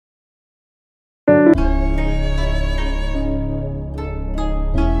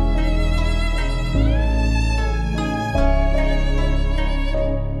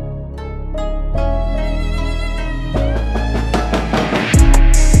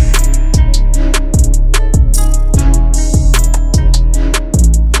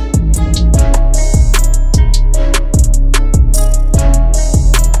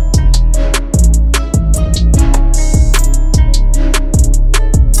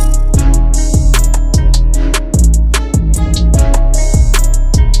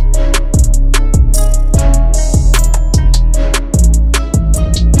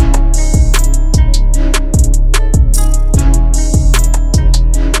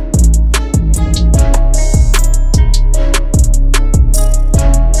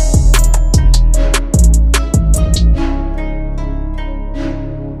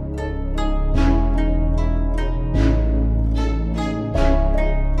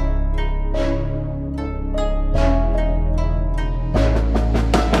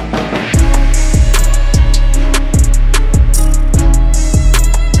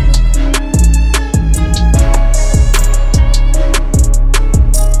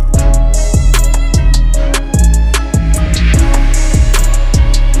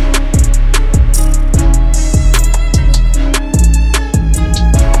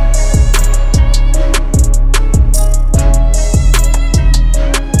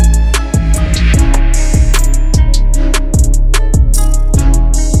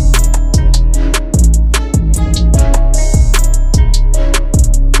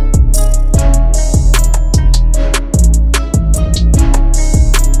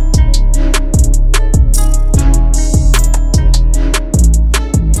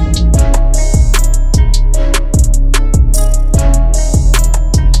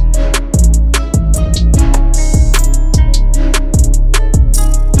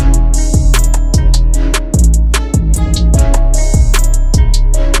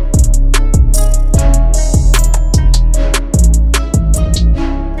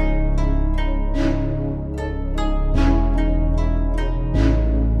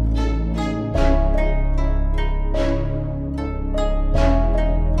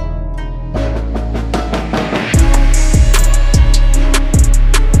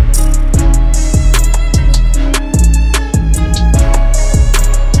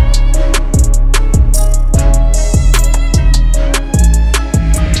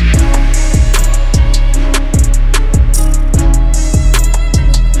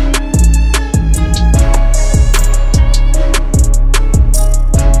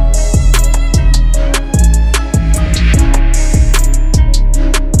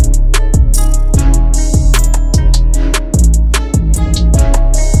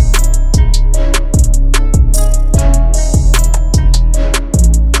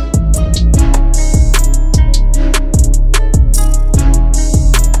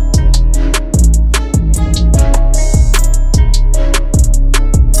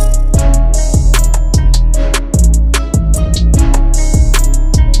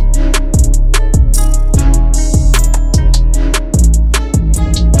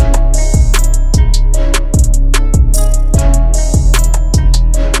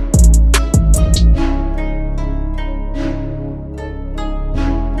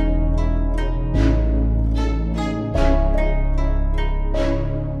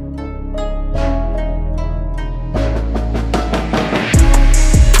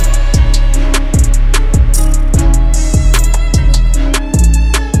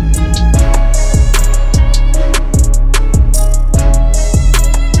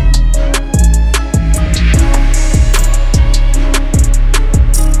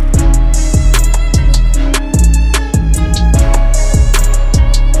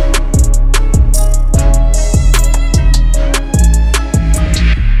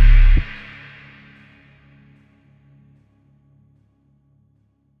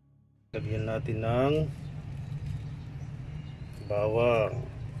natin ng bawang.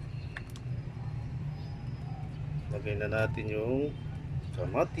 Lagay na natin yung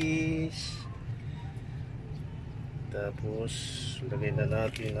kamatis. Tapos lagay na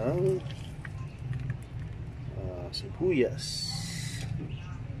natin ng sibuyas.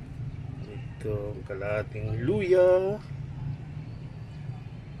 Ito kalahating luya,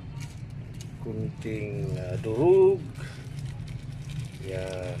 kunting durog.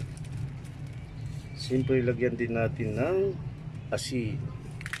 Yan. Siyempre lagyan din natin ng asin.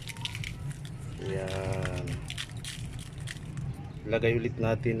 Yan. Lagay ulit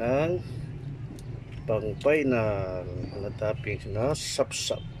natin ang pang final na toppings na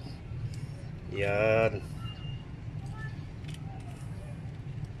sapsap. Yan.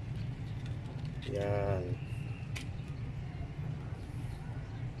 Yan.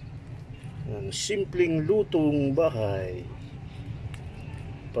 Ang simpleng lutong bahay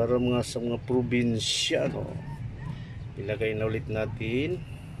para sa mga probinsyano. Ilagay na ulit natin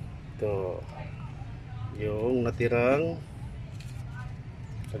ito, yung natirang.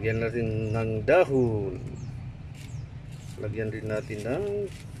 Lagyan natin ng dahon. Lagyan rin natin ng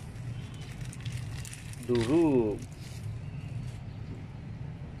durog.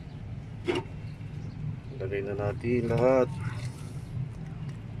 Lagay na natin lahat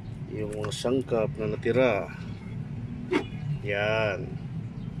yung mga sangkap na natira. Yan.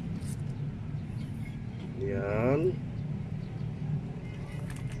 Yan.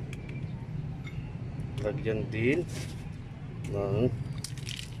 Lagyan din ng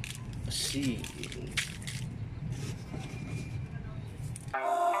asin.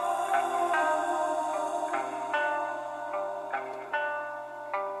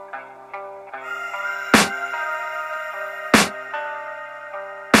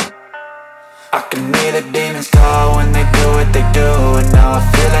 I can hear the demons call when they do what they do. And now I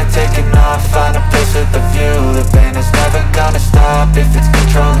feel like taking off, find a place with a view. The pain is never gonna stop if it's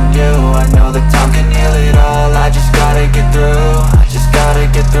controlling you. I know that time can heal it all, I just gotta get through. I just gotta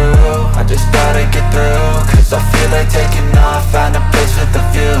get through, I just gotta get through. Cause I feel like taking off, find a place with a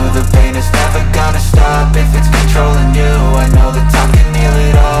view. The pain is never gonna stop if it's controlling you. I know that time can heal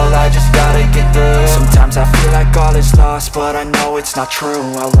it all, I just gotta get through. Sometimes I feel like all is lost, but I know it's not true.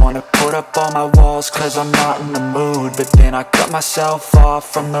 I wanna put up all my walls cause I'm not in the mood, but then I cut myself off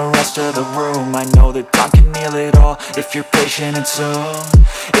from the rest of the room. I know that time can heal it all if you're patient and soon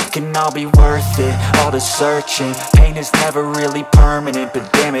it can all be worth it, all the searching. Pain is never really permanent, but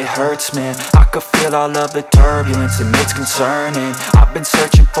damn it hurts, man. I could feel all of the turbulence and it's concerning. I've been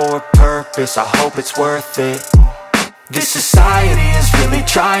searching for a purpose, I hope it's worth it. This society is really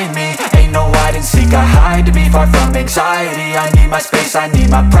trying me. Ain't no hide and seek, I hide to be far from anxiety. I need my space, I need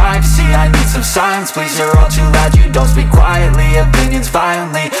my privacy. I need some silence, please, you're all too loud. You don't speak quietly, opinions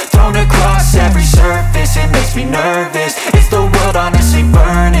violently thrown across every surface. It makes me nervous, is the world honestly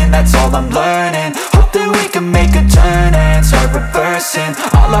burning? That's all I'm learning. Hope that we can make a turn and start reversing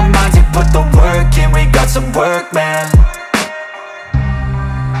all our minds and put the work in. We got some work, man.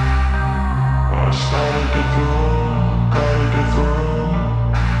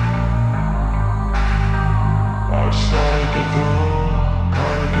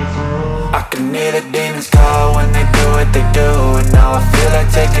 I can hear the demons call when they do what they do. And now I feel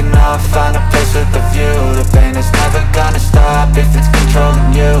like taking off, find a place with a view. The pain is never gonna stop if it's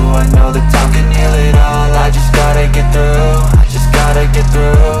controlling you. I know that time can heal it all, I just gotta get through. I just gotta get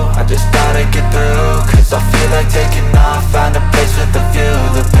through, I just gotta get through. Cause I feel like taking off, find a place with a view.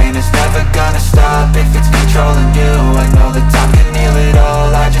 The pain is never gonna stop if it's controlling you. I know that time can heal it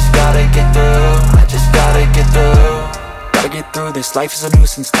all, I just gotta get through. I just gotta get through. Gotta get through this, life is a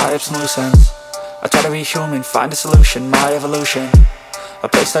nuisance, tie up some loose ends. I try to be human, find a solution, my evolution. A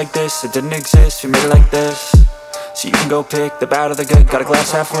place like this, it didn't exist, we made it like this. So you can go pick the bad or the good, got a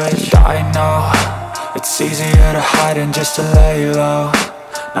glass half wish. I know, it's easier to hide than just to lay low.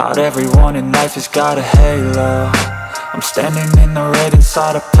 Not everyone in life has got a halo. I'm standing in the red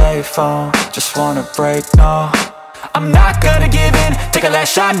inside a payphone, just wanna break, no. I'm not gonna give in, take a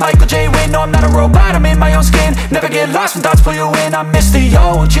last shot, Michael J. Win. No, I'm not a robot, I'm in my own skin. Never get lost when thoughts pull you in. I miss the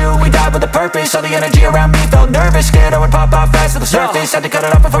old you, we died with a purpose. All the energy around me felt nervous, scared I would pop out fast to the surface. Had to cut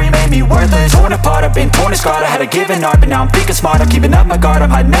it off before you made me worthless. Torn apart, I've been torn and scarred. I had a given art, but now I'm thinking smart. I'm keeping up my guard, I'm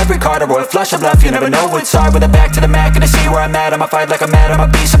hiding every card. A royal flush of love, you never know what's hard. With a back to the mat, gonna see where I'm at. I'ma fight like I'm mad, I'ma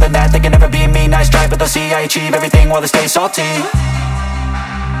be something that they can never be me. Nice try, but they'll see I achieve everything while they stay salty.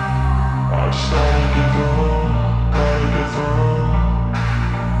 I started to go.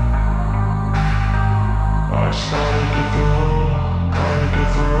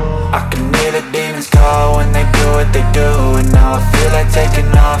 I can hear the demons call when they do what they